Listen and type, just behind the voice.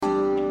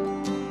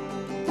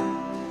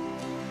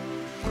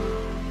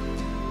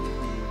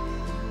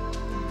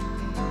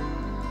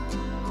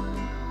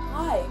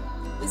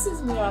this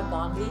is Meera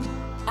Gandhi,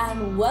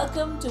 and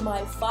welcome to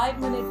my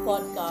 5-minute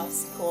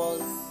podcast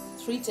called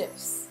 3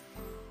 Tips.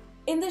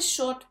 In this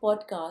short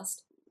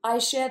podcast, I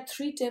share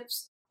 3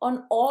 tips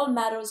on all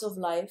matters of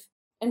life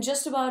and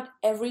just about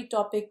every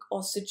topic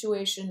or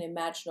situation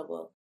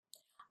imaginable.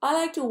 I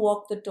like to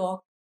walk the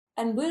talk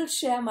and will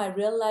share my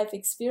real life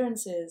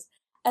experiences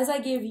as I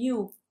give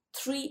you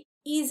 3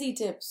 easy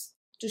tips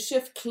to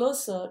shift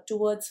closer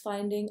towards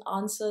finding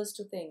answers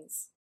to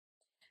things.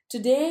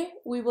 Today,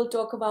 we will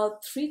talk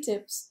about 3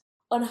 tips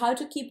on how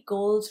to keep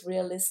goals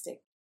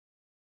realistic.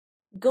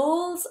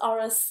 Goals are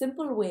a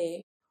simple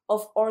way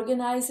of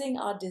organizing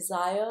our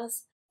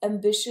desires,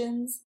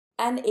 ambitions,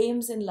 and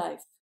aims in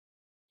life.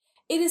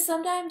 It is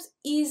sometimes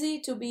easy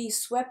to be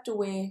swept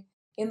away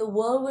in the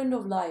whirlwind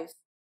of life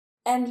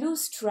and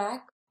lose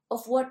track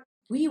of what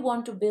we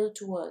want to build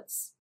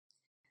towards.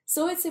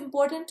 So it's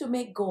important to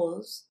make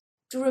goals,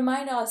 to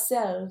remind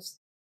ourselves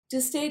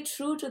to stay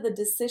true to the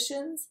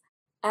decisions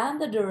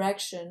and the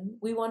direction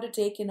we want to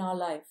take in our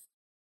life.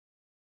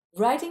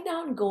 Writing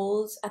down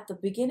goals at the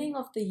beginning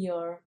of the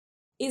year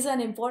is an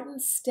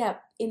important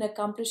step in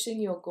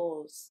accomplishing your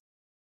goals.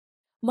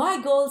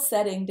 My goal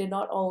setting did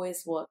not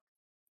always work.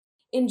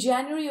 In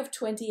January of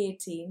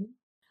 2018,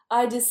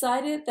 I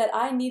decided that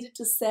I needed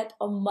to set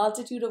a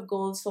multitude of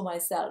goals for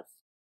myself.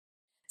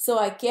 So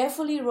I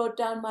carefully wrote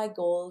down my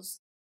goals,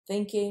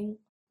 thinking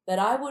that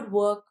I would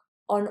work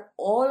on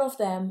all of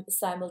them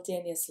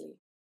simultaneously.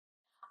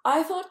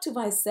 I thought to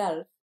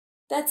myself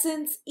that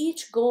since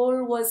each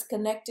goal was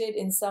connected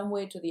in some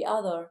way to the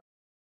other,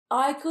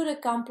 I could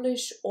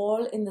accomplish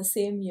all in the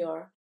same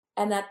year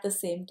and at the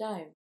same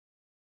time.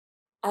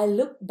 I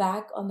look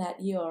back on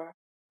that year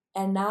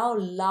and now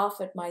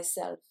laugh at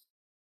myself.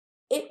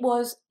 It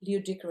was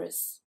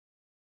ludicrous.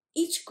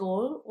 Each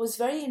goal was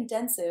very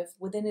intensive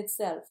within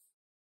itself.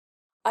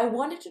 I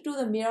wanted to do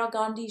the Meera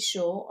Gandhi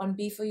show on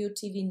B4U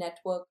TV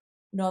network,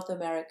 North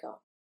America,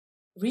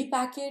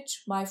 repackage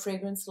my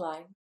fragrance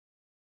line,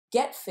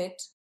 get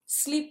fit,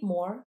 sleep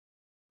more,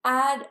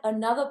 add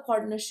another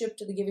partnership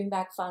to the Giving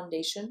Back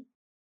Foundation,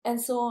 and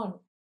so on.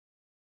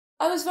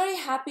 I was very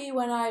happy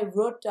when I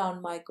wrote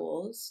down my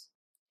goals,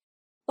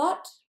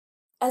 but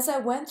as I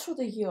went through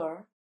the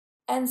year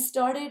and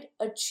started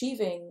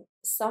achieving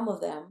some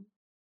of them,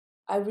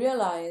 I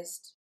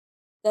realized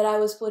that I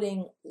was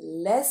putting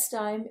less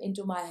time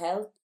into my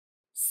health,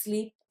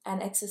 sleep,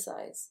 and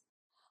exercise.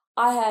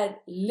 I had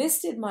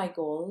listed my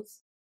goals,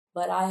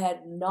 but I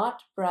had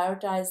not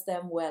prioritized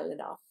them well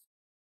enough.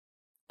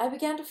 I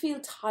began to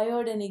feel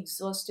tired and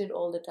exhausted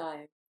all the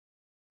time,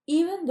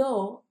 even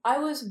though I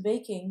was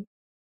making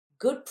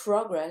good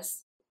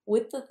progress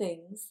with the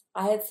things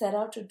I had set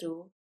out to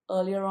do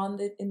earlier on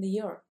in the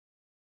year.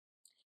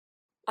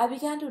 I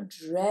began to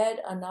dread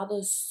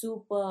another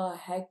super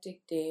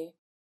hectic day,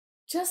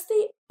 just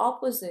the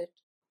opposite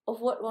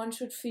of what one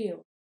should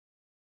feel.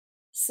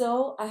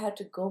 So I had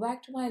to go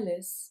back to my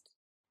list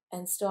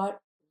and start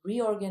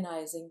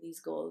reorganizing these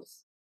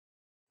goals,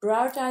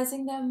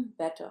 prioritizing them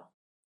better,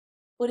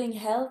 putting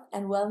health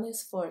and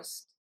wellness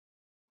first,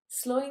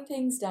 slowing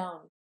things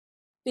down,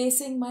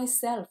 pacing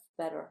myself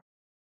better,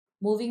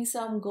 moving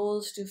some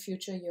goals to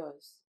future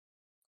years.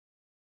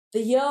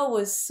 The year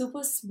was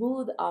super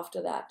smooth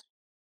after that.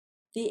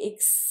 The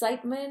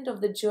excitement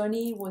of the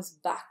journey was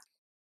back.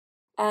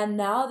 And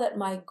now that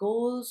my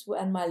goals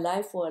and my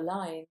life were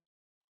aligned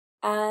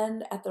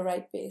and at the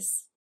right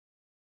pace.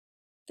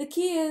 The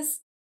key is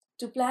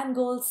to plan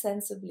goals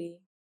sensibly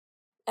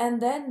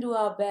and then do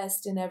our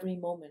best in every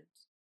moment,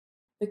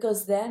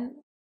 because then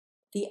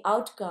the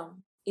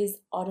outcome is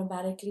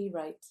automatically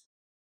right.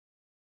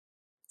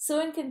 So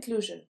in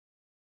conclusion,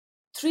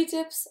 3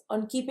 tips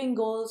on keeping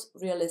goals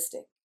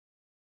realistic.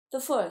 The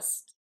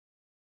first,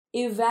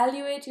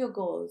 evaluate your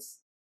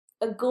goals.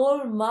 A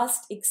goal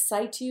must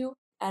excite you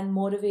and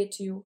motivate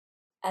you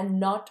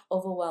and not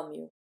overwhelm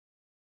you.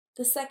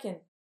 The second,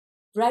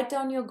 write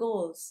down your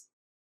goals.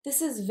 This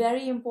is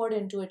very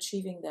important to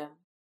achieving them.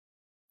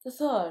 The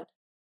third,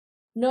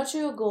 nurture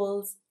your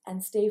goals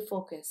and stay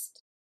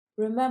focused.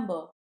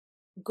 Remember,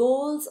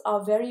 goals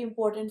are very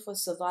important for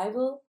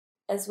survival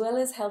as well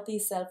as healthy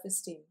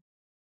self-esteem.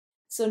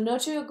 So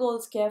nurture your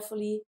goals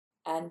carefully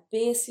and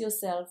pace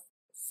yourself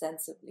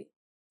sensibly.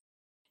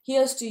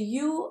 Here's to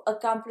you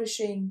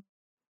accomplishing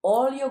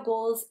all your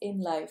goals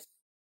in life.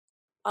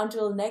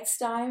 Until next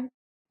time,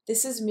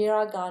 this is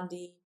Meera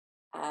Gandhi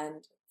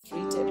and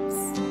 3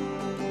 tips.